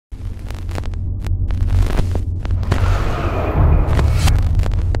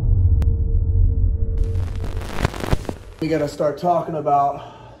got to start talking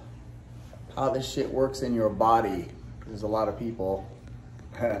about how this shit works in your body. There's a lot of people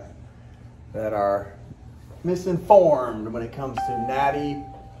that are misinformed when it comes to natty,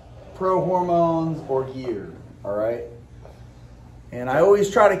 pro hormones, or gear, all right? And I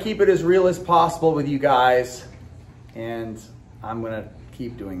always try to keep it as real as possible with you guys, and I'm gonna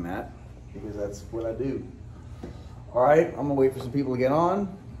keep doing that because that's what I do. All right, I'm gonna wait for some people to get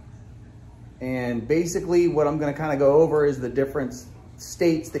on. And basically what I'm gonna kind of go over is the different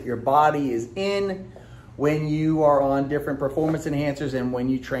states that your body is in when you are on different performance enhancers and when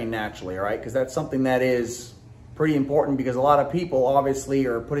you train naturally, all right? Because that's something that is pretty important, because a lot of people obviously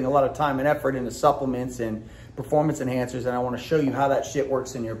are putting a lot of time and effort into supplements and performance enhancers, and I want to show you how that shit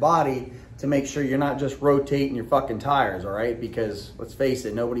works in your body to make sure you're not just rotating your fucking tires, all right? Because let's face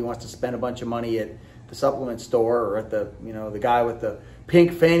it, nobody wants to spend a bunch of money at the supplement store or at the, you know, the guy with the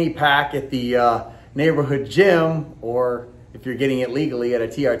pink fanny pack at the neighborhood gym, or if you're getting it legally at a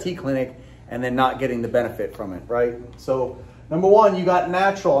TRT clinic and then not getting the benefit from it, right? So number one, you got a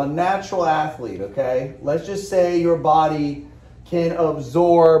natural athlete, okay? Let's just say your body can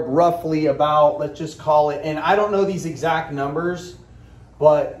absorb roughly about, let's just call it, and I don't know these exact numbers,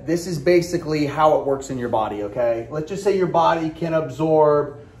 but this is basically how it works in your body, okay? Let's just say your body can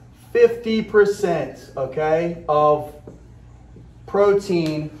absorb 50%, okay, of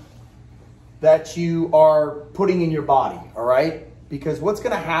protein that you are putting in your body, all right? Because what's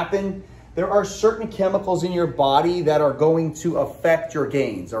gonna happen, there are certain chemicals in your body that are going to affect your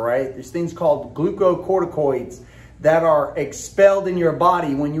gains, all right? There's things called glucocorticoids that are expelled in your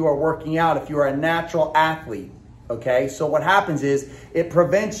body when you are working out if you're a natural athlete, okay? So what happens is it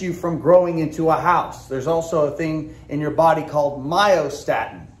prevents you from growing into a house. There's also a thing in your body called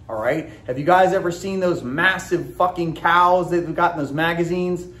myostatin, all right? Have you guys ever seen those massive fucking cows that they've got in those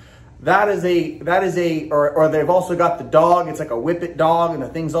magazines? Or they've also got the dog, it's like a whippet dog and the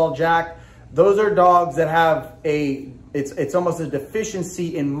thing's all jacked. Those are dogs that have it's almost a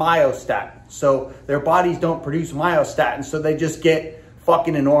deficiency in myostatin. So their bodies don't produce myostatin, so they just get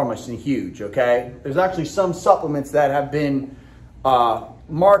fucking enormous and huge, okay? There's actually some supplements that have been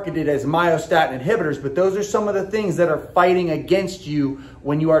marketed as myostatin inhibitors, but those are some of the things that are fighting against you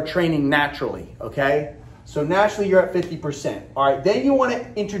when you are training naturally, okay? So naturally you're at 50%. All right, then you want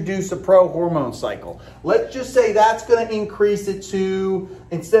to introduce a pro hormone cycle. Let's just say that's going to increase it to,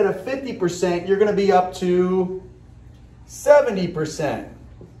 instead of 50%, you're going to be up to 70%.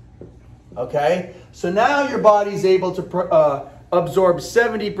 Okay, so now your body's able to absorb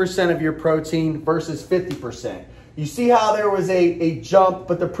 70% of your protein versus 50%. You see how there was a jump,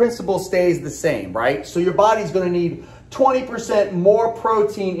 but the principle stays the same, right? So your body's going to need 20% more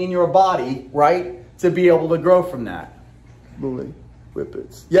protein in your body, right, to be able to grow from that. Bully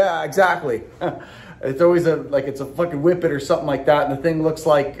whippets. Yeah, exactly. It's always it's a fucking whippet or something like that, and the thing looks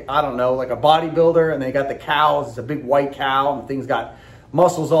like, I don't know, like a bodybuilder, and they got the cows. It's a big white cow, and the thing's got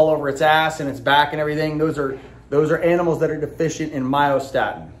muscles all over its ass and its back and everything. Those are animals that are deficient in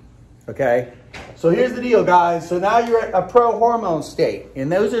myostatin. Okay, so here's the deal, guys. So now you're at a pro hormone state,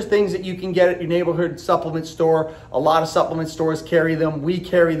 and those are things that you can get at your neighborhood supplement store. A lot of supplement stores carry them. We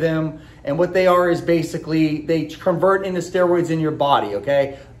carry them, and what they are is basically they convert into steroids in your body,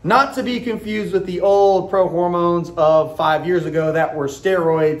 okay? Not to be confused with the old pro hormones of 5 years ago that were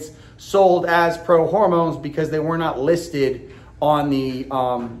steroids sold as pro hormones because they were not listed on the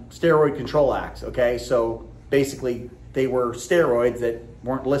Steroid Control Act, okay? So basically they were steroids that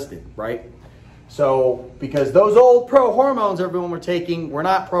weren't listed, right? So because those old pro hormones everyone were taking were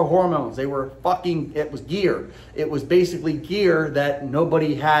not pro hormones. They were it was gear. It was basically gear that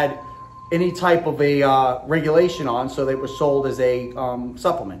nobody had any type of a regulation on, so they were sold as a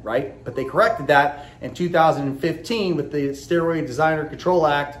supplement, right? But they corrected that in 2015 with the Steroid Designer Control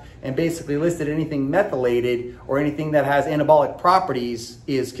Act and basically listed anything methylated or anything that has anabolic properties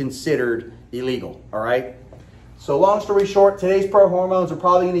is considered illegal, all right? So long story short, today's pro hormones are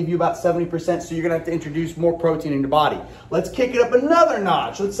probably going to give you about 70%, so you're going to have to introduce more protein in your body. Let's kick it up another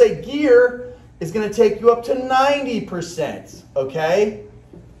notch. Let's say gear is going to take you up to 90%, okay?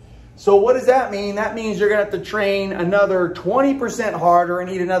 So what does that mean? That means you're going to have to train another 20% harder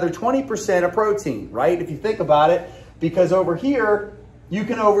and eat another 20% of protein, right? If you think about it, because over here, you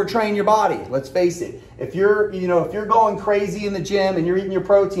can overtrain your body. Let's face it. If you're going crazy in the gym and you're eating your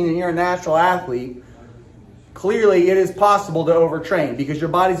protein and you're a natural athlete, clearly it is possible to overtrain because your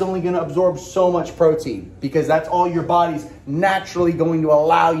body's only going to absorb so much protein because that's all your body's naturally going to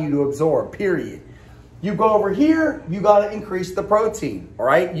allow you to absorb, period. You go over here, you got to increase the protein, all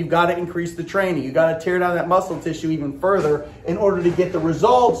right? You've got to increase the training. You got to tear down that muscle tissue even further in order to get the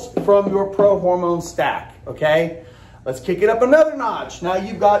results from your pro hormone stack, okay? Let's kick it up another notch. Now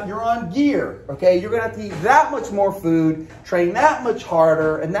you're on gear, okay? You're gonna have to eat that much more food, train that much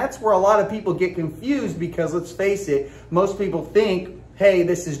harder, and that's where a lot of people get confused because let's face it, most people think, hey,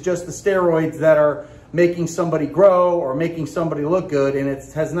 this is just the steroids that are making somebody grow or making somebody look good, and it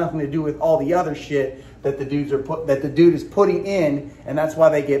has nothing to do with all the other shit that the dude is putting in, and that's why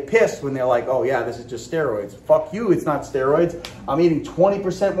they get pissed when they're like, oh yeah, this is just steroids. Fuck you, it's not steroids. I'm eating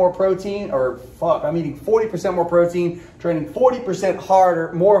 20% more protein, or fuck, I'm eating 40% more protein, training 40%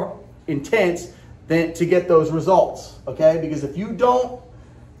 harder, more intense than to get those results, okay? Because if you don't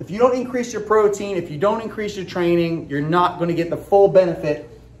increase your protein, if you don't increase your training, you're not gonna get the full benefit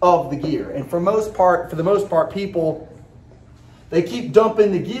of the gear. And for the most part, people, they keep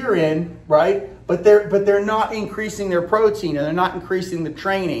dumping the gear in, right? But they're not increasing their protein and they're not increasing the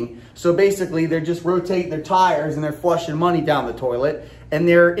training. So basically they're just rotating their tires and they're flushing money down the toilet and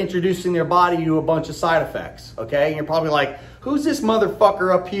they're introducing their body to a bunch of side effects, okay? And you're probably like, who's this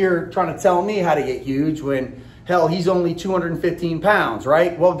motherfucker up here trying to tell me how to get huge when, hell, he's only 215 pounds,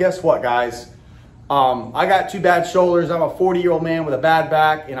 right? Well, guess what, guys? I got 2 bad shoulders. I'm a 40-year-old man with a bad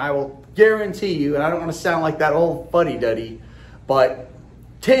back, and I will guarantee you, and I don't want to sound like that old fuddy-duddy, but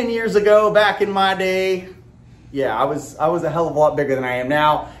 10 years ago, back in my day, yeah, I was a hell of a lot bigger than I am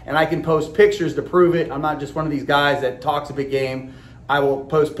now, and I can post pictures to prove it. I'm not just one of these guys that talks a big game. I will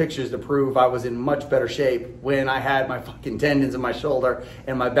post pictures to prove I was in much better shape when I had my fucking tendons in my shoulder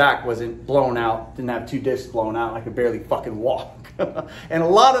and my back wasn't blown out, didn't have 2 discs blown out, and I could barely fucking walk. And a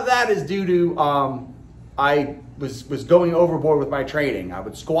lot of that is due to I was going overboard with my training. I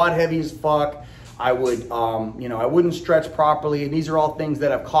would squat heavy as fuck. I would, you know, I wouldn't stretch properly. And these are all things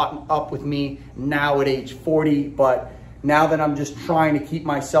that have caught up with me now at age 40. But now that I'm just trying to keep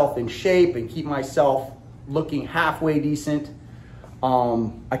myself in shape and keep myself looking halfway decent,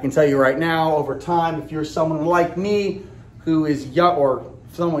 I can tell you right now, over time, if you're someone like me who is young or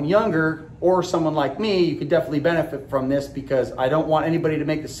someone younger or someone like me, you could definitely benefit from this because I don't want anybody to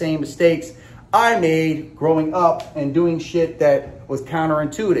make the same mistakes I made growing up and doing shit that was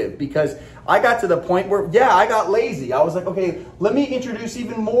counterintuitive, because I got to the point where, yeah, I got lazy. I was like, okay, let me introduce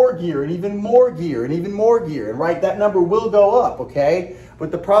even more gear and even more gear and even more gear. And right, that number will go up, okay?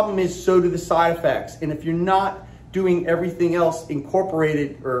 But the problem is, so do the side effects. And if you're not doing everything else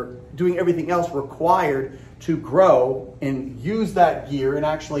incorporated or doing everything else required to grow and use that gear and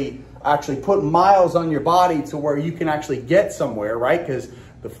actually put miles on your body to where you can actually get somewhere, right? Because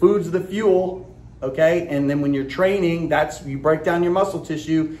the food's the fuel, okay? And then when you're training, you break down your muscle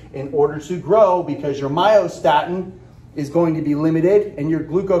tissue in order to grow, because your myostatin is going to be limited and your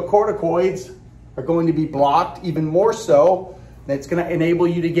glucocorticoids are going to be blocked even more so. That's going to enable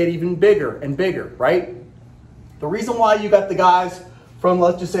you to get even bigger and bigger, right? The reason why you got the guys from,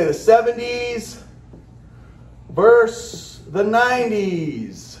 let's just say, the 70s versus the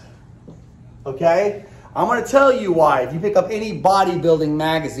 90s, okay? I'm going to tell you why. If you pick up any bodybuilding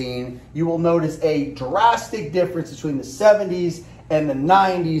magazine, you will notice a drastic difference between the 70s and the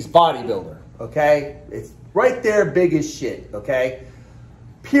 90s bodybuilder, okay? It's right there, big as shit, okay?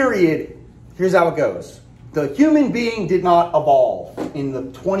 Period. Here's how it goes. The human being did not evolve in the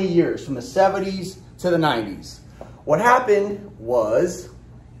 20 years from the 70s to the 90s. What happened was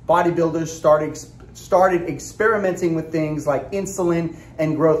bodybuilders started experimenting with things like insulin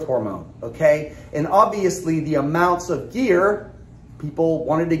and growth hormone, okay? And obviously the amounts of gear, people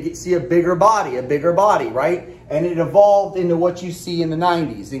wanted to see a bigger body, right? And it evolved into what you see in the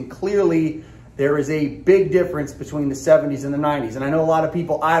 90s. And clearly there is a big difference between the 70s and the 90s. And I know a lot of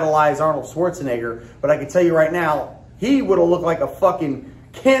people idolize Arnold Schwarzenegger, but I can tell you right now, he would have looked like a fucking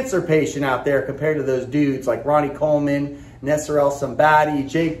cancer patient out there compared to those dudes like Ronnie Coleman, Nasser El-Sambadi,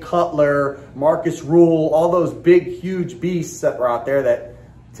 Jay Cutler, Marcus Rule, all those big, huge beasts that were out there that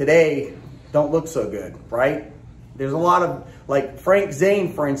today don't look so good, right? There's a lot of, like Frank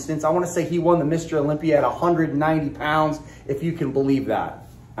Zane, for instance, I want to say he won the Mr. Olympia at 190 pounds, if you can believe that.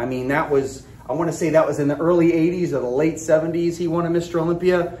 I mean, that was, I want to say that was in the early 80s or the late 70s he won a Mr.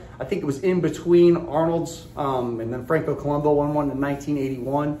 Olympia. I think it was in between Arnold's and then Franco Columbu won one in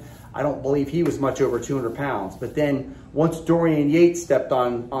 1981. I don't believe he was much over 200 pounds. But then once Dorian Yates stepped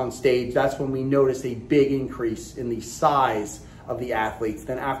on stage, that's when we noticed a big increase in the size of the athletes.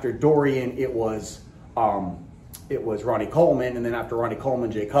 Then after Dorian, it was Ronnie Coleman, and then after Ronnie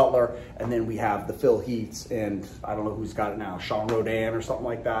Coleman, Jay Cutler, and then we have the Phil Heaths, and I don't know who's got it now, Sean Rodan or something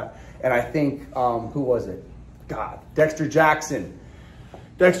like that. And I think, who was it? God, Dexter Jackson.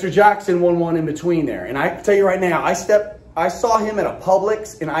 Dexter Jackson won one in between there. And I can tell you right now, I saw him at a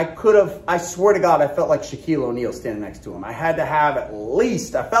Publix, and I swear to God, I felt like Shaquille O'Neal standing next to him. I had to have at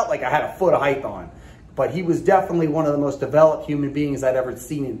least, I felt like I had a foot of height on. but he was definitely one of the most developed human beings I'd ever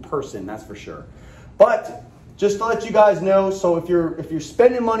seen in person, that's for sure. But just to let you guys know, so if you're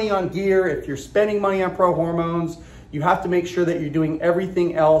spending money on gear, if you're spending money on pro hormones, you have to make sure that you're doing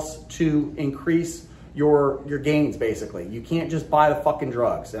everything else to increase your gains, basically. You can't just buy the fucking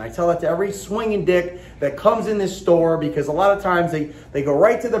drugs. And I tell that to every swinging dick that comes in this store, because a lot of times they go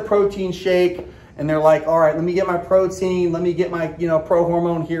right to the protein shake and they're like, all right, let me get my protein, let me get my, you know, pro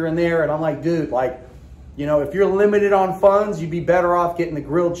hormone here and there. And I'm like, dude, like, you know, if you're limited on funds, you'd be better off getting the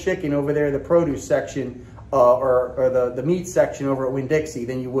grilled chicken over there in the produce section or the meat section over at Winn-Dixie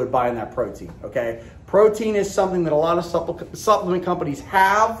than you would buying that protein, okay? Protein is something that a lot of supplement companies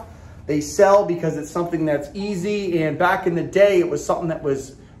have. They sell because it's something that's easy, and back in the day, it was something that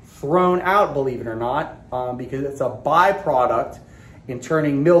was thrown out, believe it or not, because it's a byproduct in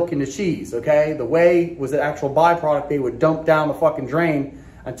turning milk into cheese, okay? The whey was an actual byproduct they would dump down the fucking drain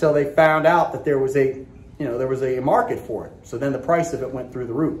until they found out that there was a market for it. So then the price of it went through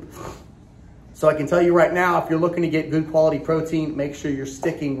the roof. So I can tell you right now, if you're looking to get good quality protein, make sure you're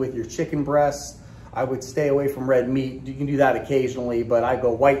sticking with your chicken breasts. I would stay away from red meat. You can do that occasionally, but I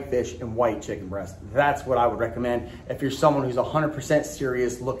go white fish and white chicken breast. That's what I would recommend if you're someone who's 100%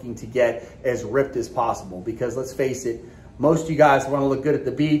 serious looking to get as ripped as possible. Because let's face it, most of you guys want to look good at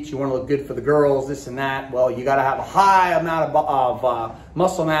the beach. You want to look good for the girls, this and that. Well, you got to have a high amount of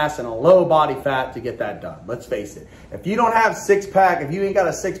muscle mass and a low body fat to get that done. Let's face it. If you don't have six-pack, if you ain't got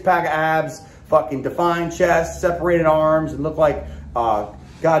a six-pack of abs, fucking defined chest, separated arms, and look like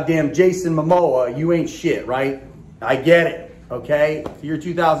goddamn Jason Momoa, you ain't shit, right? I get it, okay? Year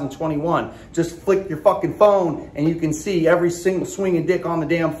 2021, just flick your fucking phone and you can see every single swinging dick on the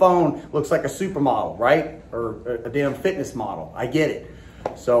damn phone looks like a supermodel, right? Or a damn fitness model. I get it.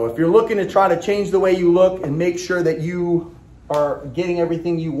 So if you're looking to try to change the way you look and make sure that you are getting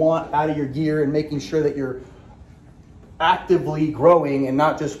everything you want out of your gear and making sure that you're actively growing and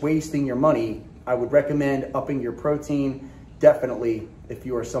not just wasting your money, I would recommend upping your protein, definitely, if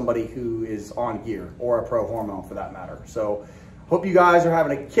you are somebody who is on gear or a pro hormone for that matter. So hope you guys are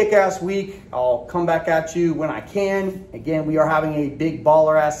having a kick-ass week. I'll come back at you when I can. Again, we are having a big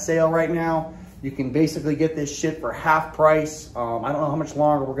baller-ass sale right now. You can basically get this shit for half price. I don't know how much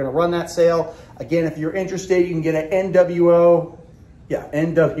longer we're gonna run that sale. Again, if you're interested, you can get an NWO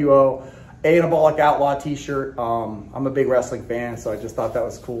Anabolic Outlaw t-shirt. I'm a big wrestling fan, so I just thought that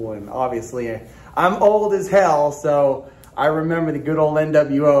was cool. And obviously, I'm old as hell, so I remember the good old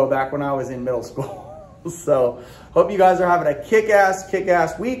NWO back when I was in middle school. So hope you guys are having a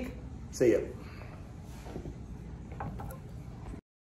kick-ass week. See ya.